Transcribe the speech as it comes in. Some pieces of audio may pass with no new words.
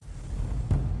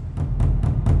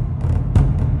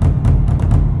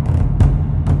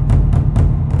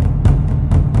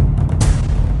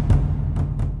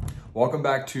Welcome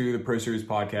back to the Pro Series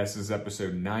Podcast. This is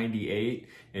episode 98,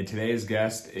 and today's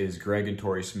guest is Gregg and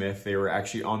Torie Smith. They were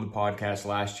actually on the podcast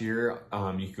last year.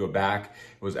 You can go back.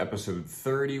 It was episode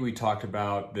 30. We talked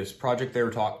about this project they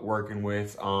were working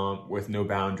with No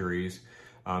Boundaries.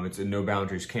 It's a No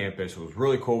Boundaries campus. It was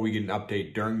really cool. We get an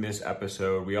update during this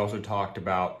episode. We also talked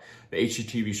about the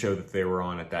HGTV show that they were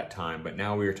on at that time, but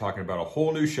now we are talking about a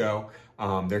whole new show.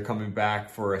 They're coming back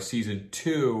for a season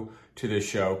 2 to this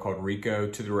show called Rico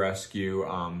to the Rescue.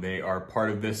 They are part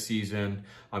of this season.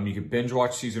 You can binge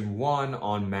watch season 1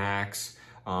 on Max.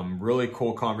 Really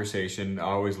cool conversation. I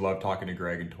always love talking to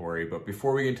Gregg and Torie. But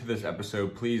before we get into this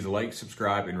episode, please like,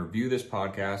 subscribe, and review this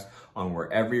podcast on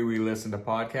wherever we listen to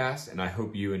podcasts. And I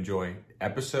hope you enjoy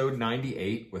episode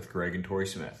 98 with Gregg and Torie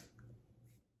Smith.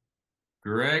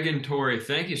 Gregg and Torie,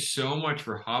 thank you so much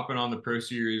for hopping on the Pro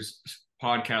Series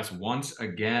podcast once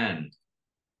again.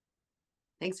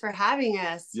 Thanks for having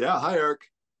us. Yeah, hi, Eric.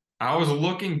 I was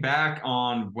looking back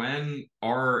on when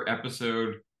our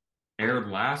episode aired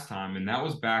last time, and that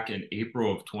was back in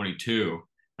April of 22.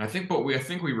 And I think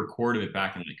we recorded it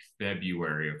back in like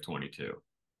February of 22.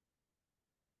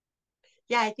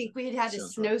 Yeah, I think we had a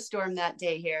snowstorm that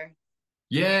day here.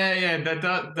 Yeah, that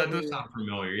does sound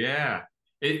familiar. Yeah.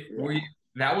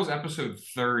 That was episode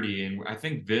 30, and I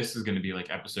think this is going to be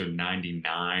like episode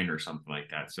 99 or something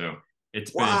like that. So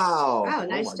it's been wow,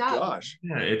 nice job. Gosh.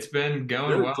 Yeah, it's been going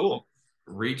very well. Cool.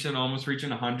 Almost reaching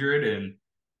 100, and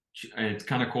it's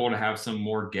kind of cool to have some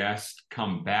more guests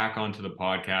come back onto the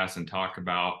podcast and talk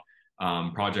about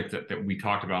projects that we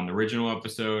talked about in the original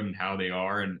episode and how they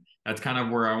are. And that's kind of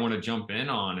where I want to jump in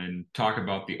on and talk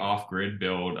about the off-grid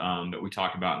build that we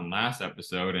talked about in the last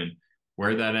episode and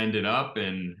where that ended up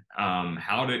and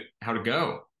how to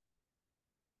go.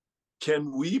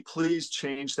 Can we please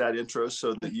change that intro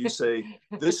so that you say,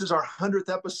 this is our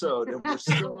 100th episode and we're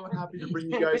so happy to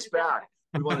bring you guys back.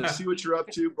 We want to see what you're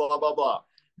up to, blah, blah, blah.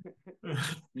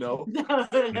 No?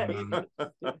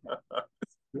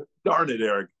 Darn it,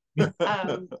 Eric.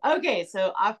 Okay,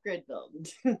 so off-grid build.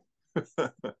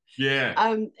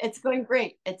 Yeah. It's going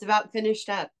great. It's about finished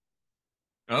up.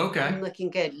 Okay. I'm looking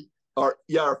good. Our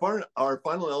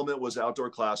final element was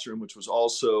outdoor classroom, which was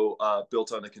also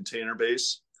built on a container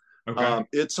base. Okay.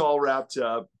 It's all wrapped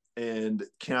up and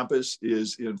campus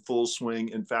is in full swing.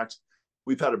 In fact,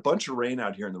 we've had a bunch of rain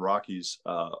out here in the Rockies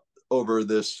over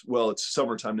this. Well, it's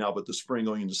summertime now, but the spring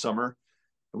going into summer.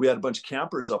 We had a bunch of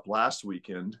campers up last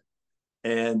weekend,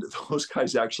 and those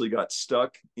guys actually got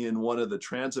stuck in one of the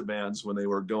transit vans when they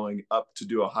were going up to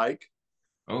do a hike.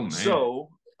 Oh, man.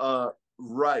 So,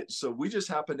 right. So we just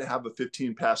happened to have a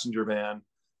 15-passenger van,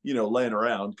 laying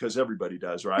around because everybody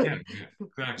does, right? Yeah,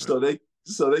 exactly.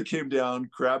 So they came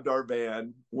down, grabbed our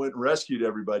van, went and rescued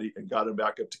everybody, and got them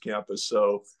back up to campus.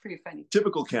 So it's pretty funny.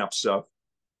 Typical camp stuff.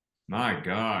 My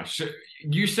gosh.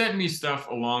 You sent me stuff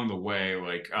along the way,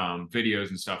 like videos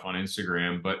and stuff on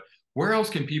Instagram, but where else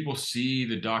can people see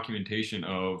the documentation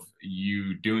of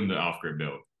you doing the off-grid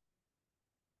build?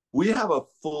 We have a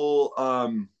full,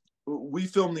 we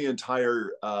film the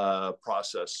entire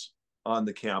process on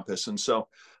the campus. And so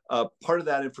part of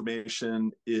that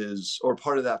information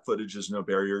part of that footage is No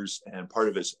Barriers, and part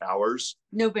of it's ours.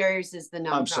 No Barriers is the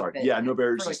nonprofit. I'm sorry. Yeah, No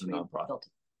Barriers is the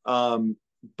nonprofit.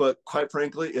 But quite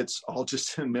frankly, it's all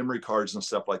just in memory cards and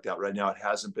stuff like that right now. It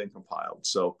hasn't been compiled.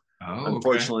 So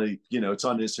unfortunately, it's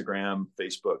on Instagram,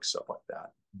 Facebook, stuff like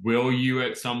that. Will you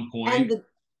at some point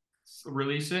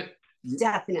release it?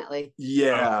 Definitely.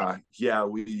 Yeah. Yeah.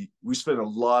 We spent a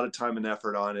lot of time and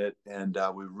effort on it, and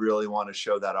we really want to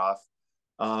show that off.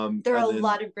 There are a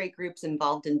lot of great groups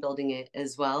involved in building it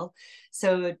as well.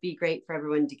 So it would be great for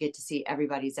everyone to get to see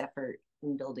everybody's effort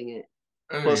in building it.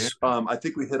 Plus, I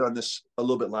think we hit on this a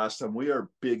little bit last time. We are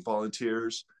big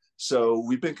volunteers. So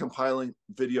we've been compiling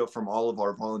video from all of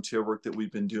our volunteer work that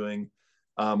we've been doing,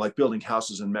 like building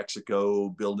houses in Mexico,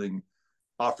 building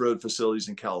off-road facilities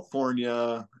in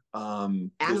California,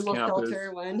 animal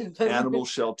shelter one. Animal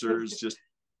shelters, just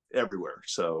everywhere.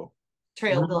 So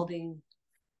trail building.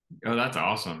 Oh, that's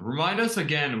awesome. Remind us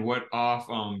again what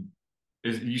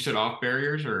you said off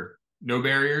barriers or no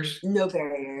barriers? No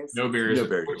Barriers. No Barriers. No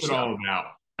Barriers. What's it all about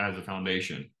as a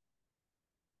foundation?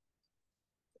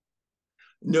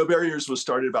 No Barriers was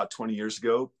started about 20 years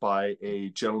ago by a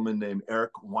gentleman named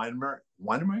Eric Weinmeier.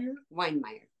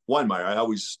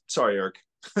 Sorry, Eric.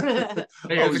 Hey,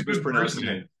 I always mispronounce his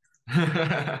name.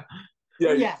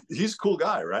 Yeah, he's a cool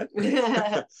guy, right?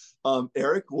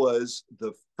 Eric was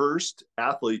the first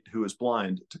athlete who was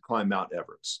blind to climb Mount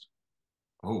Everest.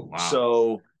 Oh,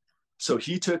 wow. So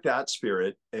he took that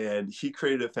spirit and he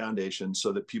created a foundation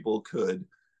so that people could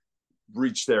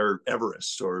reach their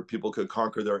Everest, or people could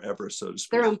conquer their Everest, so to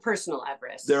speak. Their own personal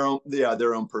Everest. Their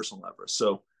own personal Everest.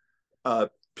 So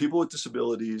people with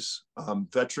disabilities,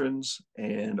 veterans,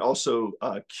 and also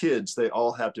kids, they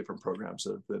all have different programs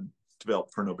that have been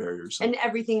developed for No Barriers. And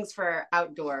everything's for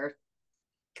outdoor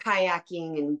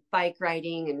kayaking and bike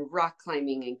riding and rock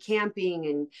climbing and camping,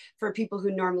 and for people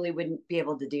who normally wouldn't be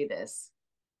able to do this.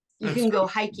 You can go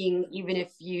hiking even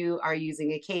if you are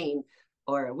using a cane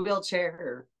or a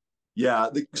wheelchair. Yeah,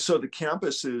 so the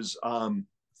campus is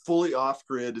fully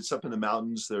off-grid. It's up in the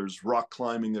mountains. There's rock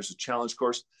climbing. There's a challenge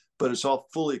course, but it's all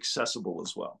fully accessible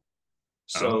as well.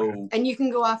 So, and you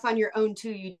can go off on your own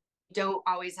too. You don't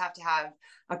always have to have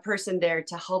a person there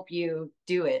to help you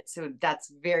do it. So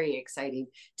that's very exciting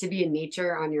to be in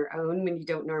nature on your own when you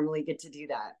don't normally get to do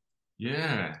that.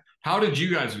 Yeah. How did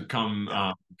you guys become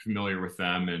familiar with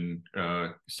them and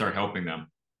start helping them?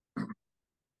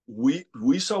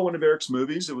 We saw one of Eric's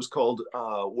movies. It was called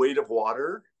Weight of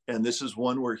Water. And this is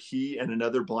one where he and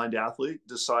another blind athlete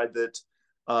decide that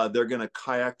they're going to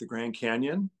kayak the Grand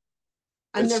Canyon.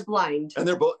 And they're blind. And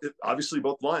they're obviously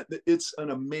both blind. It's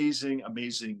an amazing,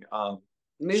 amazing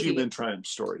human triumph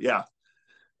story. Yeah.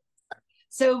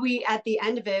 So at the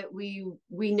end of it, we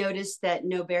noticed that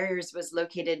No Barriers was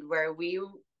located where we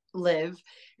live.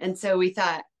 And so we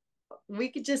thought we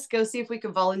could just go see if we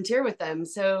could volunteer with them.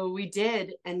 So we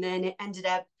did. And then it ended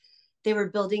up, they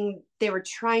were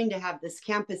trying to have this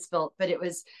campus built, but it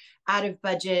was out of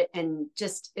budget, and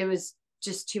it was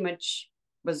just too much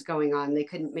was going on. They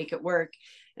couldn't make it work.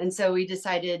 And so we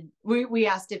decided, we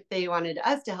asked if they wanted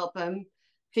us to help them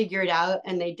figure it out,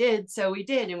 and they did. So we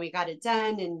did, and we got it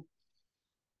done. And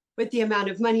with the amount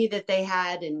of money that they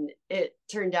had, and it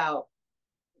turned out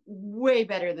way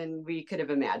better than we could have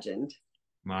imagined.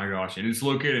 My gosh. And it's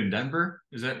located in Denver?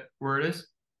 Is that where it is?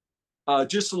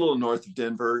 Just a little north of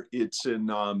Denver. It's in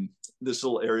this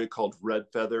little area called Red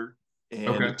Feather,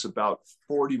 and it's about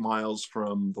 40 miles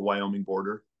from the Wyoming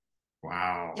border.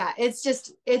 Wow. Yeah,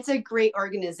 it's a great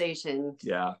organization.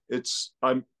 Yeah,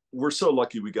 we're so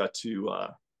lucky we got to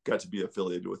be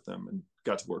affiliated with them and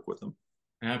got to work with them.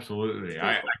 Absolutely.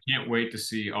 I can't wait to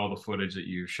see all the footage that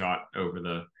you shot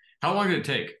over how long did it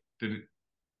take?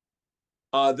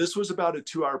 This was about a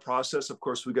 2-hour process. Of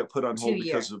course, we got put on hold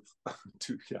because of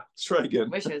let's try again.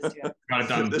 Wish it was 2 hours. Got it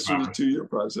done. This was a 2-year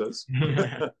process.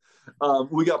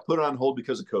 We got put on hold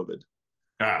because of COVID.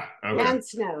 Okay. And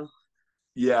snow.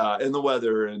 Yeah, and the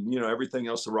weather, and everything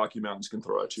else the Rocky Mountains can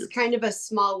throw at you. It's kind of a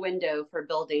small window for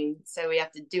building, so we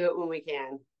have to do it when we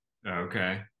can.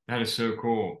 Okay, that is so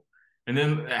cool. And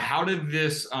then how did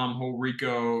this whole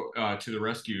Rico to the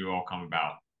Rescue all come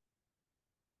about?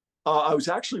 I was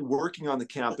actually working on the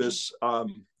campus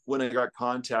when I got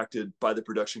contacted by the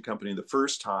production company the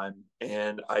first time,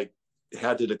 and I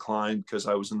had to decline because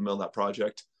I was in the middle of that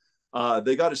project.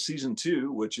 They got a season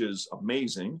 2, which is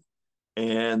amazing.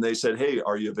 And they said, "Hey,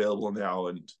 are you available now?"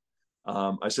 And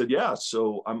I said, "Yeah."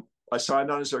 So I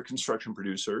signed on as their construction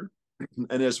producer.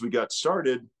 And as we got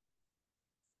started,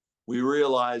 we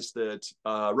realized that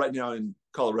right now in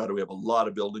Colorado, we have a lot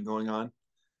of building going on.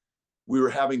 We were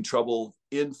having trouble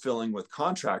infilling with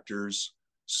contractors.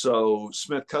 So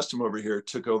Smith Custom over here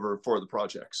took over 4 of the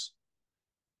projects.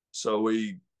 So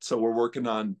we're working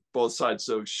on both sides.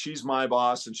 So she's my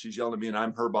boss and she's yelling at me, and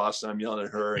I'm her boss and I'm yelling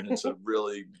at her. And it's a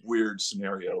really weird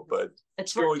scenario, but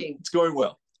it's working. It's going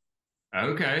well.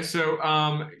 Okay.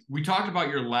 So we talked about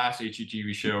your last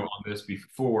HGTV show on this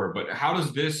before, but how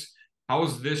is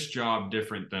this job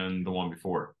different than the one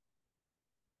before?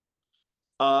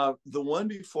 The one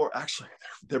before, actually,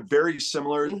 they're very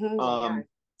similar,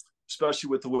 especially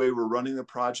with the way we're running the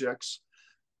projects.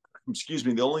 Excuse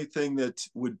me. The only thing that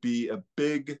would be a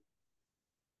big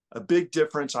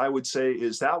difference, I would say,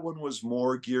 is that one was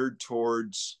more geared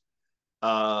towards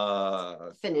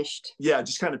finished. Yeah,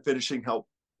 just kind of finishing, help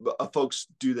folks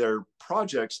do their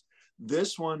projects.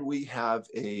 This one, we have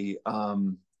a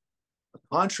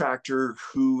contractor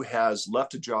who has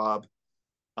left a job.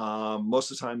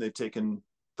 Most of the time, they've taken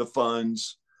the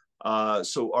funds.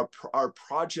 So our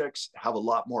projects have a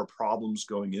lot more problems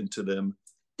going into them.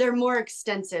 They're more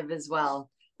extensive as well.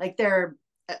 Like they're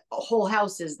whole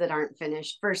houses that aren't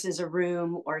finished versus a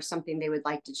room or something they would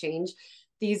like to change.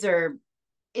 These are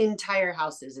entire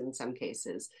houses in some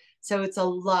cases. So it's a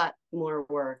lot more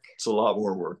work. It's a lot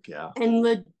more work, yeah.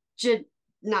 And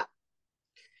not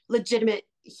legitimate,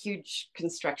 huge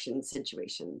construction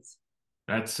situations.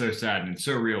 That's so sad and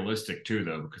so realistic too,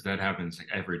 though, because that happens like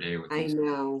every day with these. I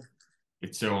know.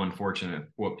 It's so unfortunate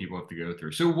what people have to go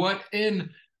through. So what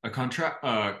in a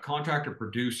contractor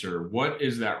producer, what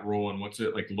is that role and what's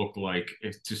it like look like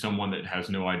to someone that has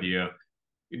no idea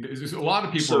there's a lot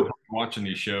of people So are watching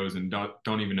these shows and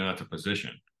don't even know that's a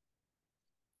position.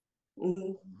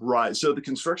 Mhm. right. So the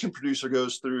construction producer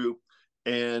goes through,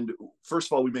 and first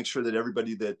of all, we make sure that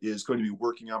everybody that is going to be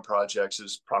working on projects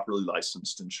is properly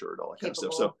licensed, insured, all that kind of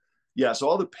stuff. So yeah, so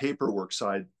all the paperwork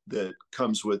side that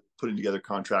comes with putting together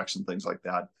contracts and things like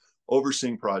that,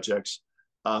 overseeing projects.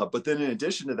 But then in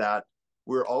addition to that,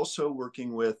 we're also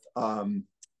working with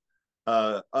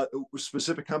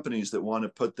specific companies that want to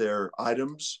put their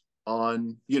items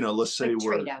on, let's say Like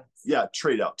trade outs. yeah,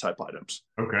 trade out type items.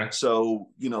 Okay. So,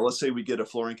 let's say we get a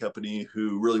flooring company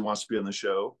who really wants to be on the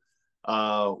show.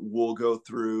 We'll go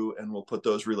through and we'll put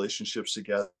those relationships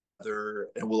together.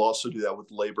 And we'll also do that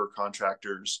with labor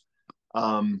contractors.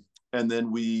 And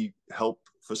then we help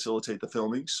facilitate the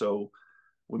filming. So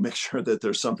we make sure that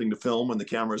there's something to film when the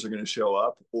cameras are going to show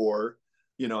up, or,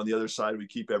 on the other side, we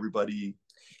keep everybody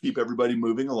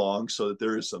moving along so that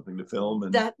there is something to film.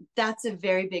 And that's a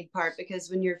very big part, because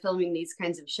when you're filming these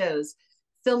kinds of shows,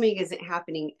 filming isn't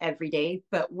happening every day,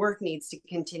 but work needs to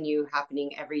continue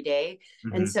happening every day.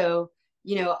 Mm-hmm. And so,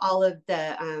 all of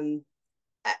the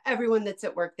everyone that's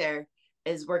at work there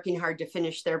is working hard to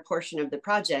finish their portion of the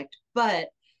project, but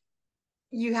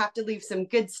you have to leave some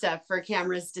good stuff for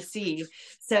cameras to see.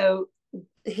 So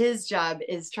his job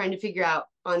is trying to figure out,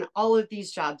 on all of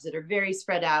these jobs that are very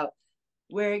spread out,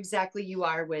 where exactly you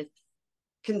are with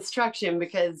construction,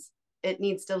 because it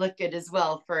needs to look good as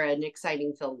well for an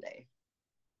exciting film day.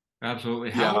 Absolutely.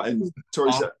 yeah, and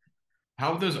Torie said,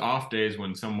 how those off days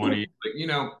when somebody,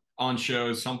 on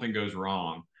shows, something goes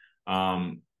wrong?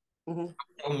 On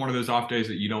one of those off days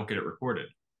that you don't get it recorded.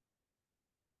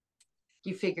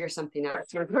 You figure something out.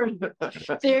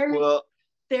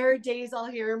 There are days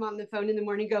I'll hear him on the phone in the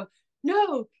morning go,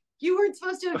 "No, you weren't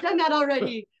supposed to have done that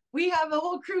already. We have a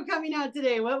whole crew coming out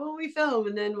today. What will we film?"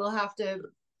 And then we'll have to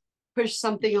push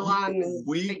something along and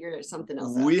figure something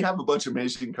else out. We have a bunch of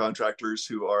amazing contractors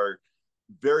who are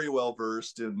very well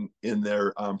versed in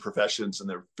their professions, and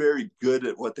they're very good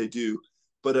at what they do.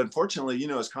 But unfortunately,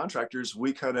 as contractors,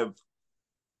 we kind of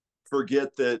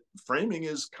forget that framing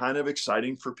is kind of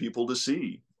exciting for people to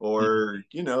see, or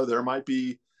there might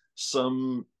be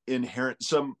some inherent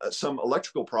some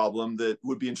electrical problem that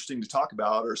would be interesting to talk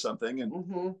about or something,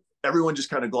 and everyone just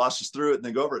kind of glosses through it and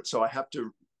they go over it. So I have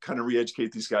to kind of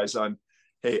re-educate these guys on,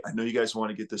 hey, I know you guys want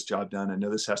to get this job done. I know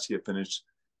this has to get finished.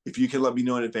 If you can let me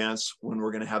know in advance when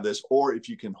we're going to have this, or if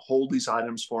you can hold these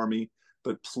items for me,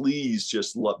 but please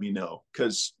just let me know.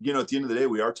 Because, at the end of the day,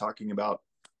 we are talking about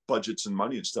budgets and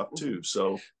money and stuff too.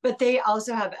 So, but they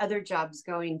also have other jobs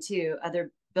going too,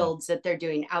 other builds that they're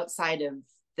doing outside of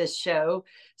this show.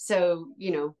 So,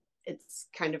 it's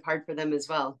kind of hard for them as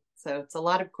well. So it's a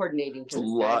lot of coordinating. It's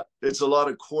a lot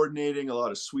of coordinating, a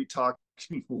lot of sweet talking,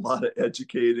 a lot of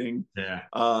educating. Yeah.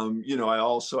 I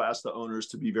also ask the owners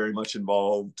to be very much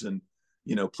involved, and,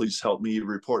 please help me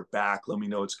report back. Let me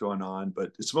know what's going on.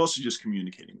 But it's mostly just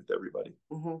communicating with everybody.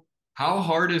 How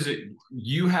hard is it,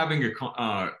 you having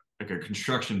a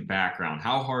construction background,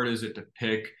 how hard is it to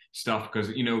pick stuff? Because,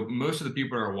 most of the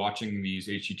people that are watching these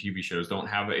HGTV shows don't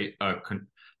have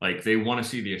they want to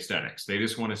see the aesthetics. They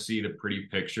just want to see the pretty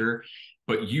picture,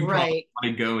 but you probably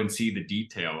want to go and see the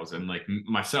details. And like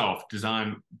myself,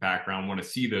 design background, want to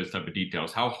see those type of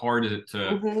details. How hard is it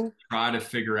to try to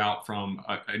figure out from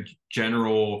a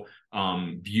general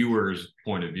viewer's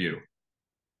point of view?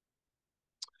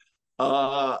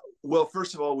 Well,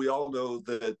 first of all, we all know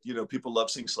that, people love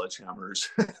seeing sledgehammers.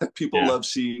 People love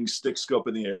seeing stick scope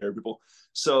in the air.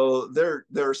 So there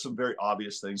are some very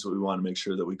obvious things that we want to make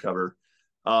sure that we cover.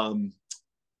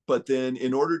 But then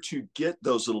in order to get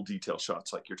those little detail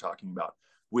shots like you're talking about,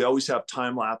 we always have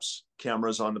time-lapse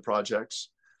cameras on the projects.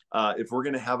 If we're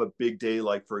going to have a big day,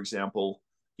 like, for example,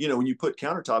 when you put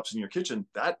countertops in your kitchen,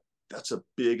 that's a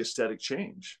big aesthetic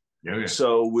change. Yeah.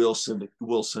 So we'll send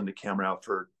a camera out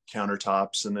for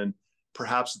countertops, and then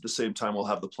perhaps at the same time we'll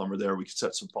have the plumber there. We can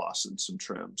set some faucets, some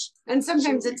trims. And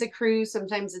sometimes it's a crew,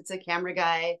 sometimes it's a camera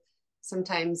guy,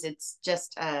 sometimes it's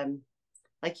just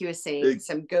like you were saying,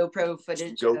 some GoPro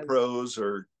footage. GoPros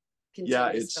or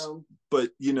film. But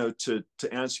to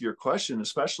answer your question,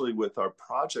 especially with our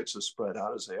projects as spread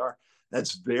out as they are,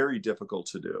 that's very difficult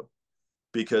to do,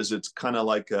 because it's kind of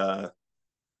like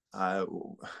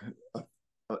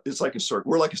it's like a circus.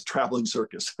 We're like a traveling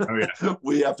circus. Oh, yeah.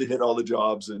 We have to hit all the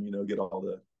jobs and get all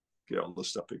the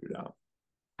stuff figured out.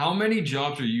 How many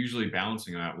jobs are you usually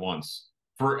balancing at once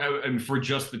for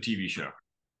just the TV show?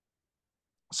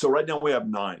 So right now we have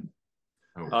 9.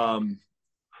 Oh, wow.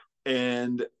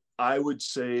 And I would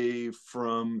say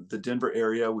from the Denver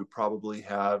area, we probably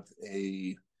have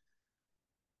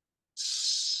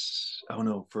oh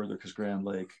no, further because Grand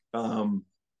Lake.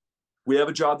 We have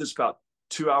a job that's about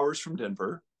 2 hours from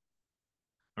Denver.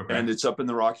 Okay. And it's up in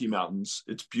the Rocky Mountains.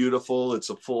 It's beautiful. It's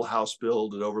a full house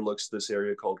build. It overlooks this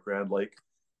area called Grand Lake.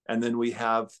 And then we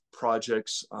have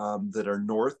projects that are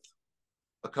north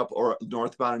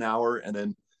about an hour, and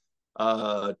then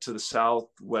to the south,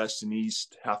 west, and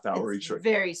east, half hour each.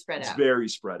 Very spread out. It's very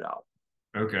spread out.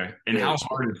 Okay. And how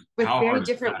hard is with how very hard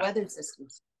different weather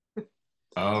systems?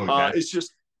 It's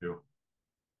just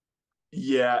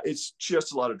yeah, it's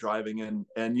just a lot of driving, and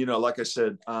like I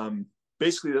said,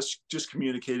 basically that's just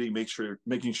communicating,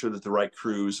 making sure that the right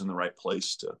crew is in the right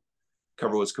place to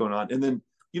cover what's going on. And then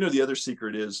the other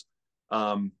secret is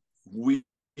we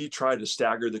try to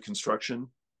stagger the construction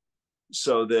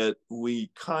so that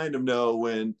we kind of know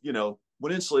when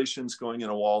insulation's going in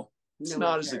a wall, it's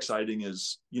not as exciting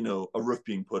as a roof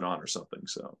being put on or something.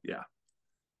 So yeah,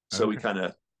 so we kind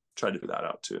of try to figure that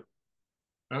out too.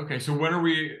 Okay, so when are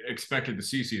we expected to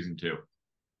see season 2?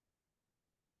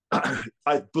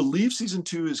 I believe season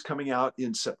 2 is coming out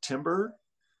in September.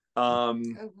 Our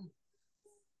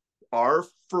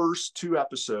first 2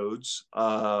 episodes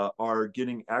are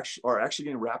actually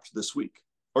getting wrapped this week,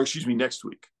 or excuse me, next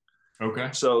week. Okay.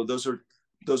 So those are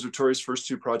Torie's first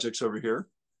 2 projects over here.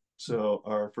 So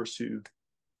our first two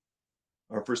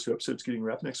episodes getting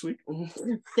wrapped next week.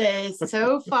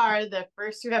 So far, the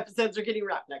first 2 episodes are getting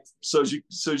wrapped next week.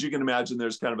 So as you can imagine,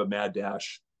 there's kind of a mad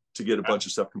dash to get a bunch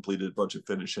of stuff completed, a bunch of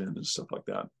finish in and stuff like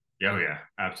that. Yeah,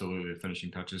 absolutely. The finishing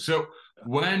touches. So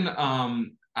when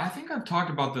I think I've talked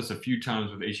about this a few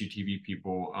times with HGTV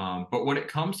people, but when it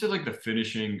comes to like the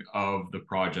finishing of the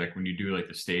project, when you do like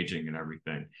the staging and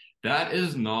everything, that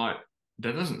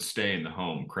doesn't stay in the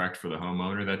home, correct? For the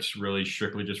homeowner, that's really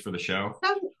strictly just for the show.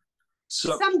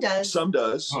 Some does. Some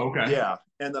does. Oh, okay. Yeah,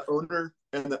 and the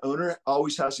owner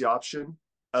always has the option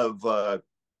of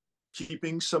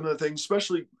keeping some of the things.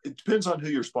 Especially, it depends on who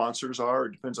your sponsors are.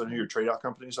 It depends on who your trade-out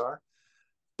companies are.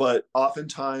 But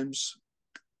oftentimes,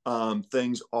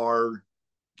 things are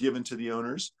given to the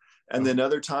owners, and then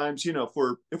other times, if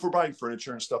we're buying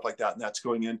furniture and stuff like that, and that's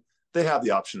going in, they have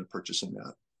the option of purchasing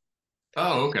that.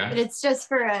 Oh, okay. But it's just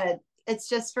for an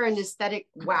aesthetic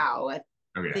wow at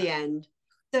the end.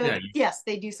 So yes,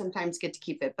 they do sometimes get to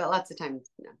keep it, but lots of times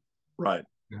no. Right.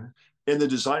 Yeah. And the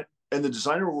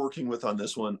designer we're working with on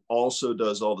this one also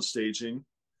does all the staging.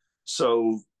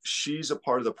 So she's a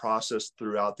part of the process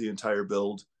throughout the entire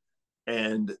build.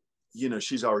 And,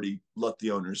 she's already let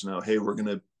the owners know, hey, we're going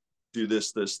to do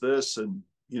this, and,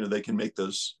 they can make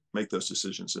those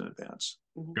decisions in advance.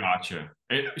 Gotcha.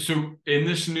 So in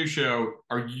this new show,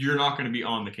 you're not going to be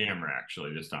on the camera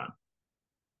actually this time?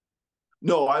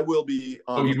 No, I will be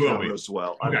on the camera as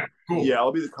well. Okay, cool. Yeah,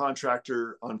 I'll be the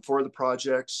contractor on 4 of the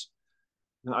projects.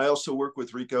 And I also work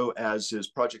with Rico as his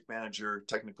project manager,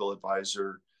 technical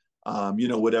advisor,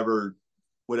 whatever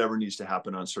needs to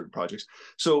happen on certain projects.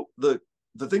 So the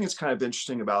thing that's kind of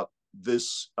interesting about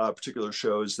this particular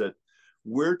show is that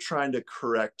we're trying to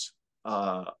correct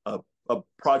a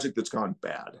project that's gone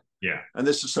bad. Yeah. And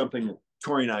this is something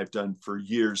Torie and I have done for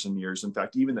years and years. In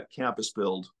fact, even that campus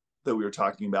build that we were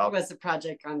talking about. It was a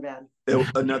project gone bad.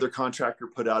 Another contractor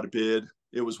put out a bid.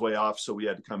 It was way off, so we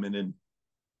had to come in and,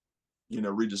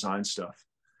 redesign stuff.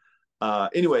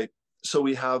 Anyway, so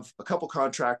we have a couple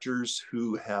contractors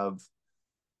who have,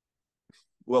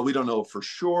 well, we don't know for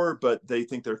sure, but they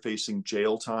think they're facing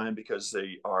jail time because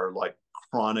they are like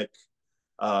chronic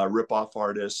rip-off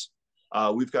artists.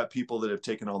 We've got people that have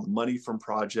taken all the money from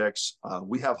projects.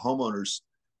 We have homeowners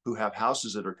who have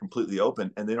houses that are completely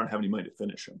open and they don't have any money to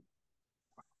finish them.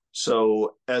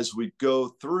 So as we go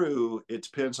through, it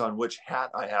depends on which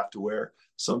hat I have to wear.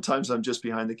 Sometimes I'm just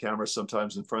behind the camera,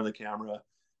 sometimes in front of the camera,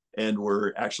 and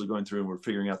we're actually going through and we're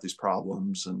figuring out these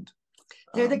problems. And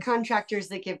they're the contractors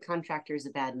that give contractors a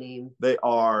bad name. They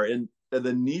are. And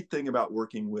the neat thing about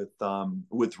working with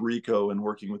Rico and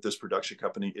working with this production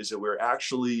company is that we're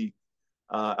actually,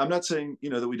 I'm not saying,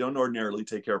 that we don't ordinarily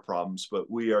take care of problems, but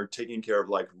we are taking care of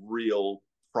like real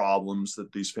problems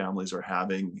that these families are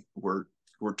having.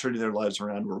 We're turning their lives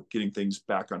around. We're getting things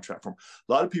back on track for them.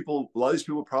 A lot of these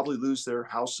people probably lose their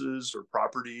houses or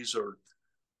properties or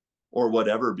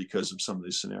whatever because of some of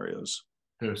these scenarios.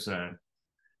 So sad.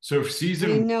 So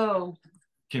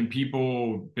can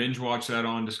people binge watch that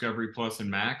on Discovery Plus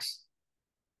and Max?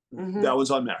 Mm-hmm. That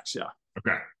one's on Max, yeah.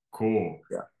 Okay, cool.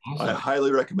 Yeah, awesome. I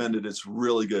highly recommend it. It's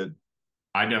really good.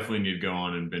 I definitely need to go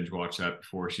on and binge watch that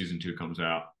before season 2 comes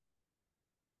out.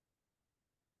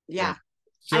 Yeah.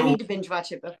 So, I need to binge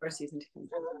watch it before season 2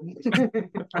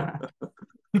 comes out.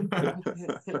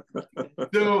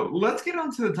 So let's get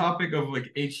on to the topic of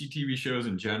like HGTV shows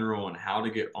in general and how to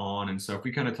get on and stuff.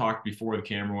 We kind of talked before the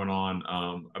camera went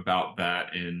on about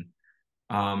that. And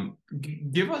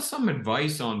give us some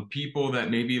advice on people that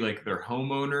maybe like they're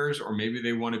homeowners or maybe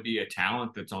they want to be a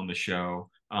talent that's on the show.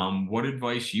 What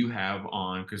advice you have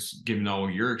on, because given all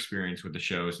your experience with the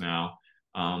shows now,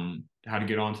 how to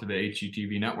get onto the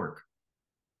HGTV network?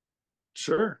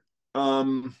 Sure.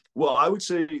 Well, I would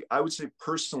say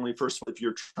personally, first of all, if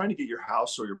you're trying to get your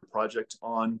house or your project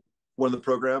on one of the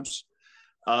programs,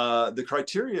 the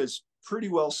criteria is pretty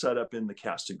well set up in the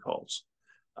casting calls.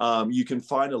 You can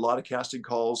find a lot of casting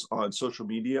calls on social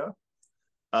media.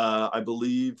 I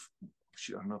believe,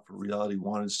 I don't know if Reality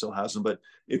Wanted still has them, but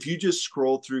if you just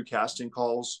scroll through casting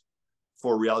calls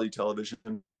for reality television,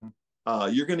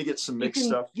 you're going to get some mixed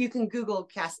stuff. You can Google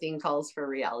casting calls for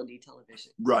reality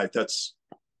television. Right.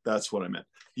 That's what I meant.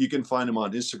 You can find them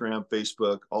on Instagram,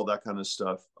 Facebook, all that kind of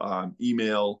stuff,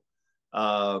 email.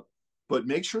 But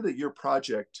make sure that your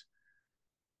project,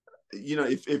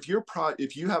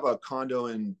 if you have a condo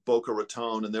in Boca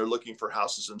Raton and they're looking for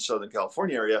houses in Southern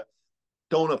California area,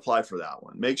 don't apply for that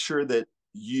one. Make sure that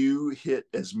you hit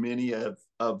as many of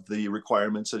the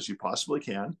requirements as you possibly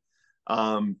can.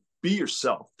 Be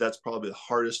yourself. That's probably the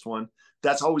hardest one.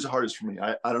 That's always the hardest for me.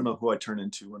 I don't know who I turn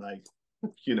into when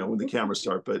when the cameras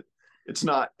start, but it's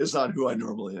not who I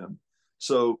normally am.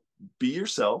 So be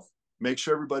yourself, make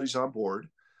sure everybody's on board.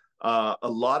 A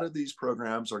lot of these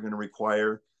programs are going to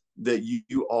require that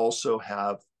you also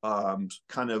have that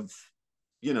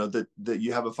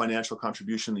you have a financial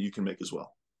contribution that you can make as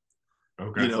well.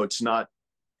 Okay. It's not,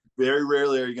 very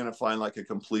rarely are you going to find like a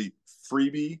complete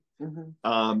freebie.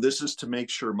 Mm-hmm. This is to make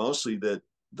sure mostly that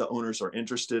the owners are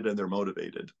interested and they're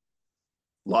motivated.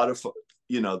 A lot of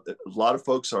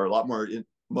folks are a lot more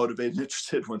motivated and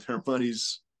interested when their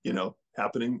money's,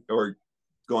 happening or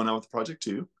going on with the project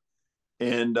too.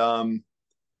 And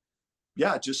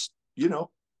just,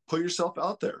 put yourself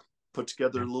out there, put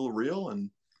together a little reel and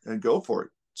go for it.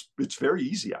 It's very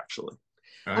easy, actually.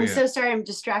 Oh, I'm yeah. so sorry. I'm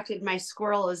distracted. My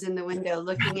squirrel is in the window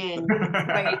looking in,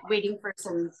 waiting for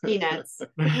some peanuts.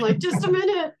 I'm like, just a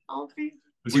minute.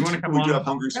 Does he want to come we on? do have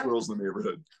hungry squirrels in the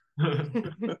neighborhood.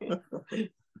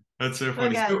 That's so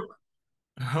funny. So,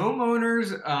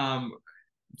 homeowners,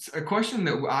 a question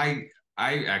that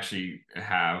I actually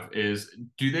have is,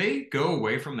 do they go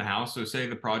away from the house? So say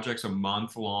the project's a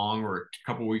month long or a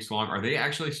couple weeks long. Are they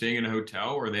actually staying in a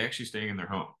hotel or are they actually staying in their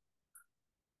home?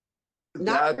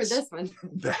 Not for this one.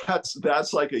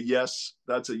 That's like a yes.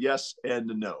 That's a yes and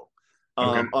a no.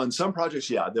 Okay. On some projects,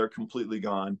 yeah, they're completely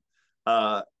gone.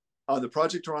 On the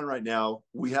project we're on right now,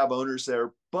 we have owners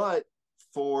there, but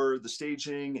for the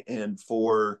staging and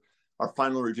for our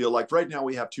final reveal, like right now,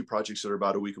 we have 2 projects that are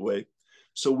about a week away.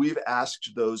 So we've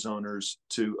asked those owners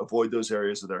to avoid those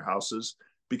areas of their houses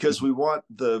because we want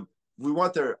their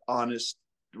honest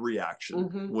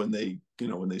reaction when they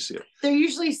see it. They're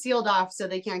usually sealed off so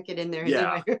they can't get in there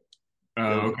anyway. Oh,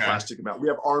 okay. Plastic amount. We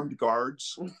have armed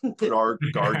guards. Put our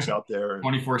guards out there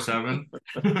 24/7.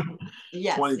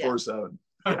 Yes, 24/7.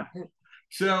 Yeah.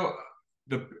 So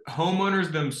the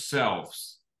homeowners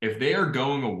themselves, if they are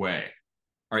going away,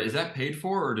 all right, is that paid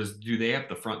for or do they have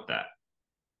to front that?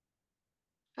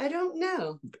 I don't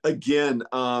know. Again,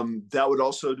 that would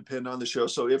also depend on the show.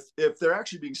 So if they're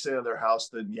actually being staying at their house,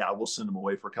 then yeah, we'll send them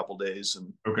away for a couple of days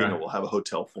and we'll have a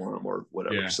hotel for them or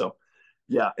whatever. Yeah. So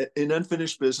yeah, in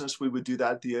unfinished business, we would do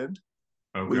that at the end.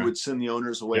 Okay. We would send the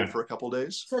owners away for a couple of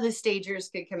days. So the stagers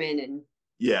could come in and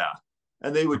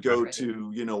and they would go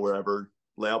to, wherever,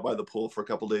 lay out by the pool for a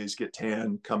couple of days, get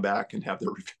tan, come back and have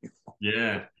their review.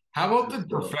 Yeah. How about the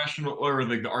professional or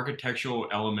like the architectural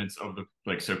elements of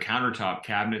so countertop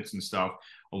cabinets and stuff?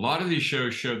 A lot of these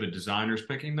shows show the designers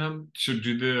picking them. So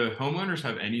do the homeowners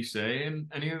have any say in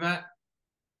any of that?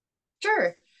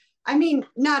 Sure. I mean,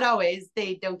 not always.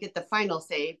 They don't get the final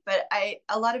say, but a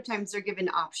lot of times they're given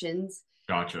options.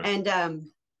 Gotcha. And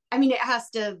it has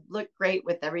to look great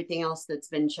with everything else that's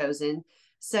been chosen.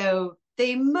 So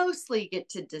they mostly get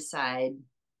to decide,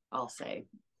 I'll say.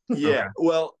 Yeah.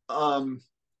 Well,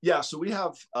 so we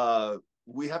have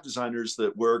designers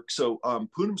that work. So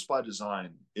Poonam Spa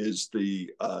Design is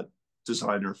the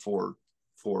designer for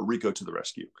Rico to the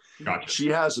Rescue. Gotcha. She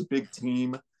has a big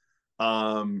team.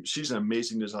 She's an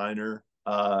amazing designer.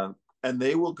 And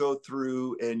they will go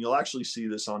through, and you'll actually see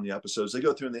this on the episodes. They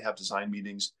go through and they have design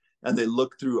meetings and they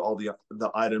look through all the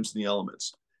items and the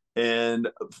elements. And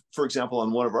for example,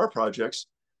 on one of our projects,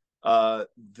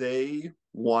 they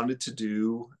wanted to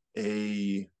do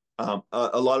a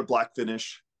lot of black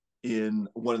finish in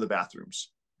one of the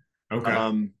bathrooms.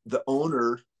 Okay. The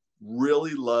owner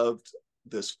really loved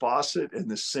this faucet and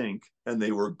the sink, and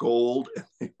they were gold and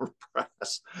they were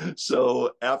brass.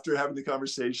 So after having the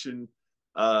conversation,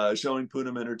 showing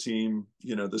Poonam and her team,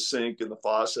 the sink and the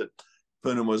faucet,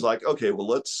 Poonam was like, okay, well,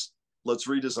 let's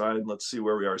redesign. Let's see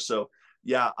where we are. So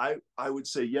yeah, I would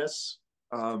say yes.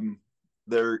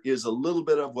 There is a little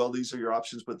bit of, well, these are your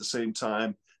options, but at the same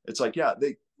time, it's like, yeah,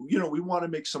 we want to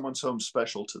make someone's home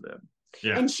special to them.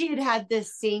 Yeah. And she had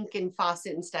this sink and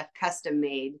faucet and stuff custom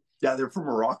made. Yeah, they're from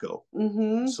Morocco.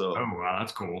 Mm-hmm. So, oh wow,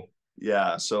 that's cool.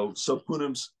 Yeah, so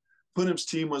Poonam's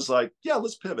team was like, yeah,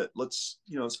 let's pivot. Let's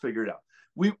figure it out.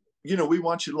 We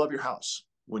want you to love your house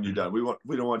when you're done.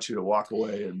 We don't want you to walk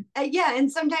away and yeah,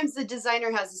 and sometimes the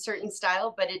designer has a certain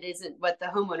style, but it isn't what the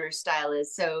homeowner's style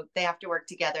is. So they have to work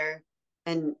together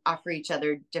and offer each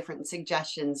other different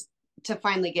suggestions to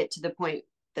finally get to the point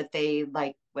that they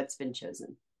like what's been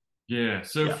chosen. Yeah.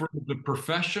 So for the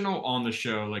professional on the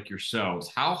show like yourselves,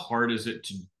 how hard is it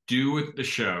to do with the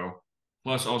show,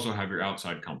 plus also have your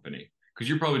outside company? Because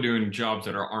you're probably doing jobs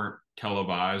that aren't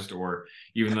televised, or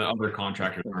even the other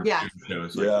contractors aren't doing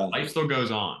shows. Like life still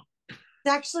goes on.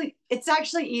 It's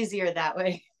actually easier that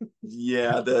way.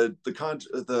 Yeah,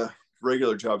 the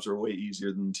regular jobs are way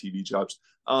easier than TV jobs.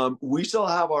 We still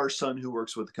have our son who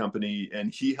works with the company,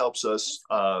 and he helps us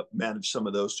manage some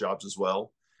of those jobs as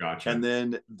well. Gotcha. And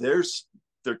then there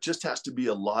just has to be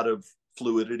a lot of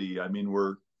fluidity. I mean,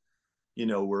 we're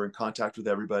in contact with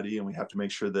everybody, and we have to make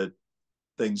sure that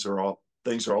things are all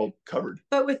covered.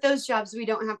 But with those jobs, we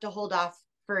don't have to hold off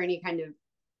for any kind of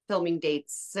filming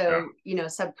dates. So,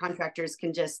 subcontractors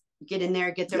can just get in there,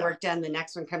 get their work done. The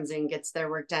next one comes in, gets their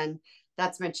work done.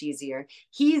 That's much easier.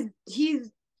 He's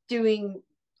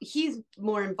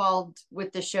more involved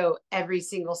with the show every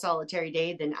single solitary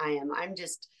day than I am. I'm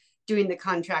just doing the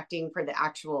contracting for the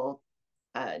actual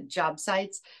job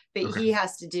sites, but he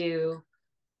has to do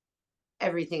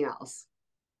everything else.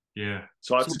 Yeah.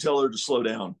 So I have to tell her to slow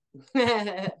down.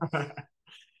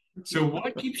 So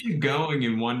what keeps you going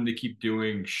and wanting to keep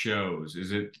doing shows?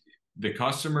 Is it the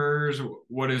customers?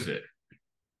 What is it?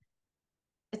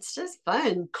 It's just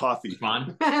fun. Coffee.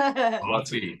 Fun?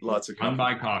 Coffee. Lots of coffee. Fun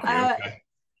by coffee.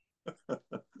 Okay.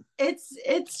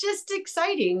 It's just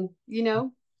exciting,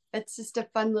 It's just a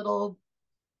fun little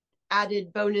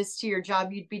added bonus to your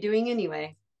job you'd be doing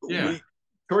anyway. Yeah.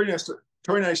 Torie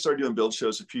and I started doing build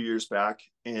shows a few years back,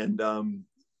 and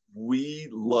we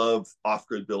love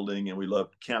off-grid building, and we love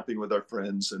camping with our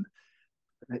friends. And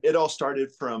it all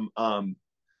started from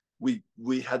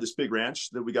we had this big ranch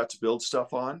that we got to build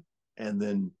stuff on, and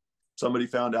then somebody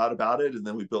found out about it, and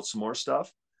then we built some more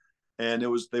stuff, and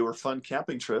they were fun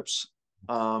camping trips.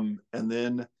 And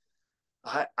then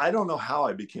I don't know how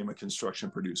I became a construction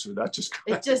producer.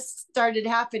 It just started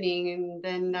happening, and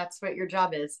then that's what your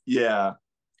job is. Yeah.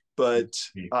 But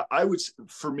I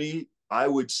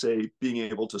would say being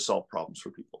able to solve problems for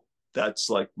people. That's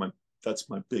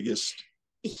my biggest.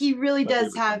 He really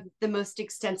does have the most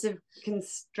extensive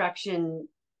construction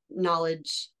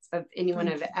knowledge of anyone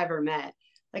I've ever met.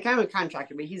 Like, I'm a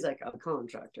contractor, but he's like a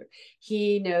contractor.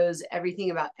 He knows everything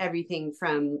about everything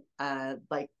from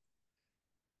like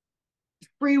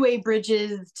freeway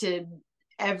bridges to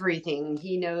everything.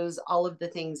 He knows all of the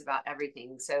things about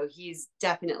everything. So he's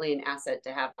definitely an asset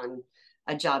to have on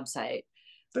a job site.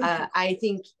 I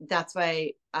think that's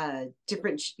why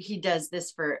he does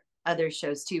this for other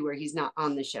shows too, where he's not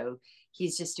on the show.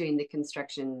 He's just doing the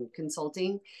construction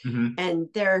consulting. Mm-hmm. And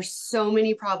there are so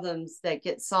many problems that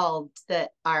get solved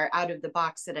that are out of the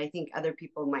box that I think other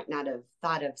people might not have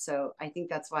thought of. So I think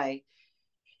that's why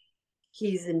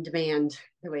he's in demand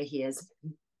the way he is.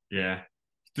 Yeah.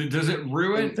 Does it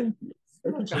ruin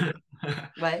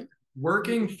what?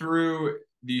 Working through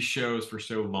these shows for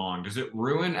so long? Does it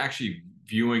ruin actually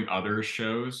viewing other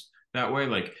shows that way?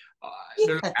 Like,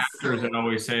 there's actors that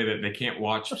always say that they can't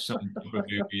watch some type of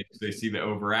movies. They see the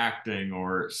overacting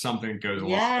or something goes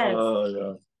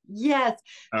along. Yes.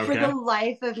 Okay. For the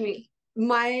life of me,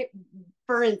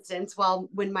 for instance,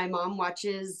 when my mom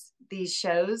watches these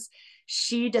shows,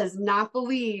 she does not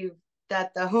believe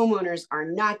that the homeowners are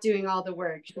not doing all the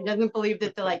work. She doesn't believe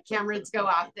that the cameras go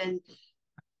off and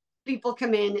people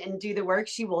come in and do the work.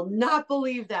 She will not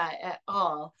believe that at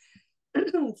all.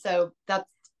 So that's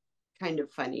kind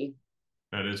of funny.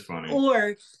 That is funny.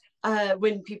 Or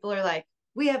when people are like,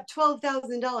 we have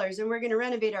 $12,000 and we're going to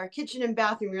renovate our kitchen and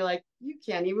bathroom. You're like, you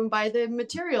can't even buy the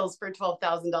materials for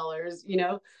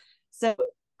 $12,000, So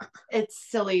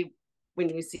it's silly when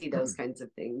you see those kinds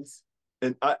of things.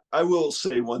 And I will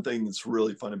say one thing that's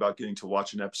really fun about getting to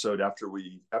watch an episode after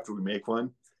we make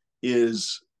one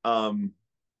is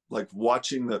like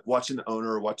watching the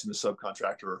owner or watching the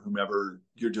subcontractor or whomever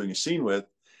you're doing a scene with,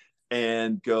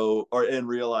 and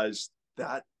realize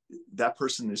that that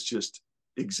person is just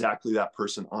exactly that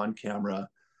person on camera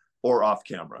or off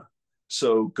camera.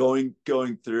 So going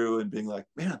through and being like,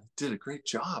 man, did a great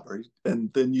job.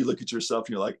 And then you look at yourself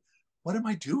and you're like, what am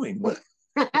I doing? Why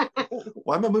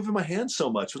am I moving my hands so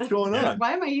much? What's going on?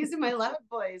 Why am I using my loud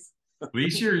voice? At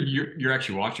least you're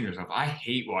actually watching yourself. I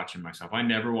hate watching myself. I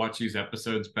never watch these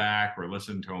episodes back or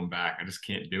listen to them back. I just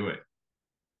can't do it.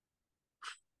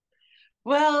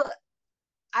 Well,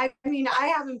 I mean, I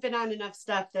haven't been on enough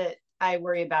stuff that I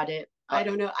worry about it. I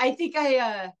don't know. I think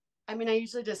I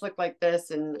usually just look like this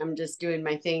and I'm just doing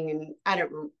my thing, and I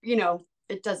don't,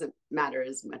 it doesn't matter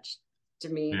as much to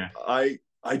me. Yeah.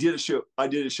 I did a show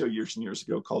years and years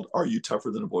ago called Are You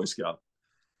Tougher Than a Boy Scout?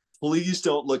 Please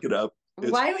don't look it up.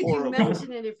 It's Why would horrible. you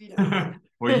mention it if you don't?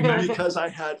 Well, because I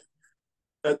had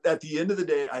at the end of the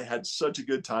day, I had such a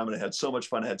good time and I had so much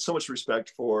fun. I had so much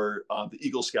respect for the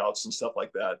Eagle Scouts and stuff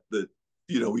like that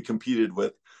we competed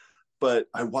with. But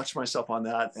I watched myself on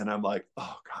that and I'm like,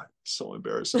 oh God, so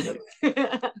embarrassing.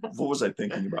 What was I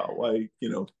thinking about? Why,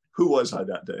 who was I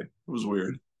that day? It was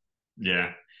weird.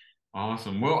 Yeah.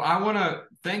 Awesome. Well, I want to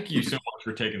thank you so much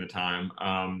for taking the time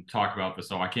talk about this.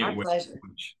 So I can't wait to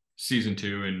watch season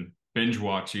 2 and binge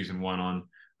watch season 1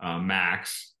 on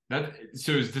Max.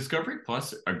 So is Discovery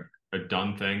Plus a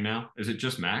done thing now? Is it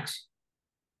just Max?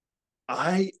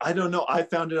 I don't know. I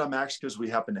found it on Max because we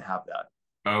happen to have that.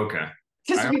 Oh, okay.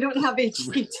 Because we don't have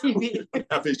HGTV. We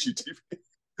have HGTV.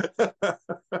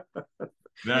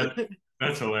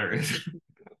 That's hilarious.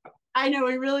 I know,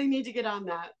 we really need to get on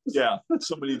that. Yeah,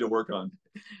 somebody to work on.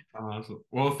 Awesome.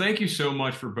 Well, thank you so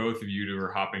much for both of you who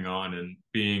are hopping on and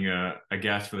being a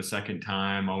guest for the second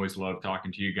time. Always love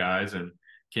talking to you guys, and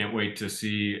can't wait to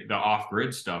see the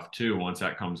off-grid stuff too once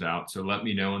that comes out. So let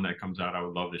me know when that comes out. I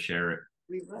would love to share it.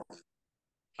 We will.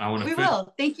 We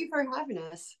will. Thank you for having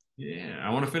us. Yeah,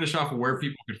 I want to finish off with where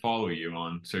people can follow you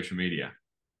on social media.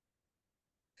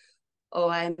 Oh,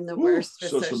 I'm the worst for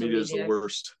social media is the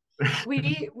worst.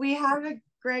 We have a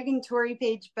Gregg and Torie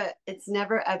page, but it's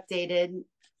never updated.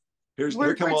 Here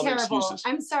come all the terrible. excuses.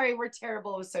 I'm sorry, we're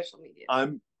terrible with social media.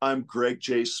 I'm Gregg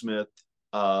J. Smith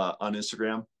on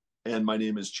Instagram, and my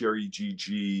name is Jerry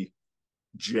GG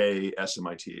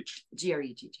JSMITH.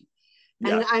 GREGG.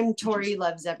 Yeah. And I'm Torie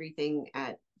Loves Everything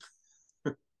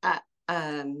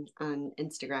on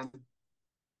Instagram.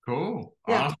 Cool.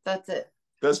 Yeah, awesome. That's it.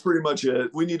 That's pretty much it.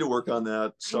 We need to work on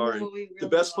that. Sorry. Really the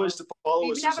best place to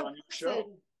follow us is on your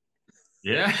show.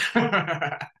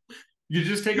 Yeah. You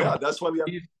just take that's why we have.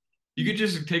 You could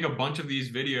just take a bunch of these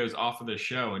videos off of the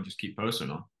show and just keep posting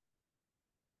them.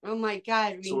 Oh my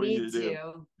God, we need to.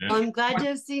 Yeah. Well, I'm glad to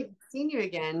have seen you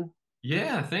again.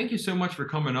 Yeah, thank you so much for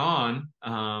coming on.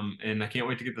 And I can't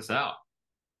wait to get this out.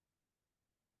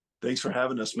 Thanks for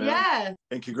having us, man. Yeah.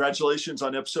 And congratulations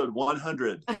on episode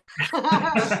 100. So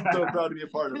proud to be a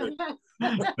part of it.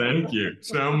 Thank you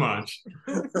so much.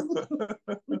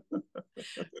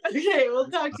 Okay,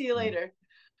 we'll talk to you later.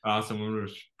 Awesome. I'm going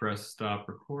to press stop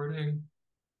recording.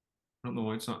 I don't know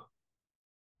why it's not.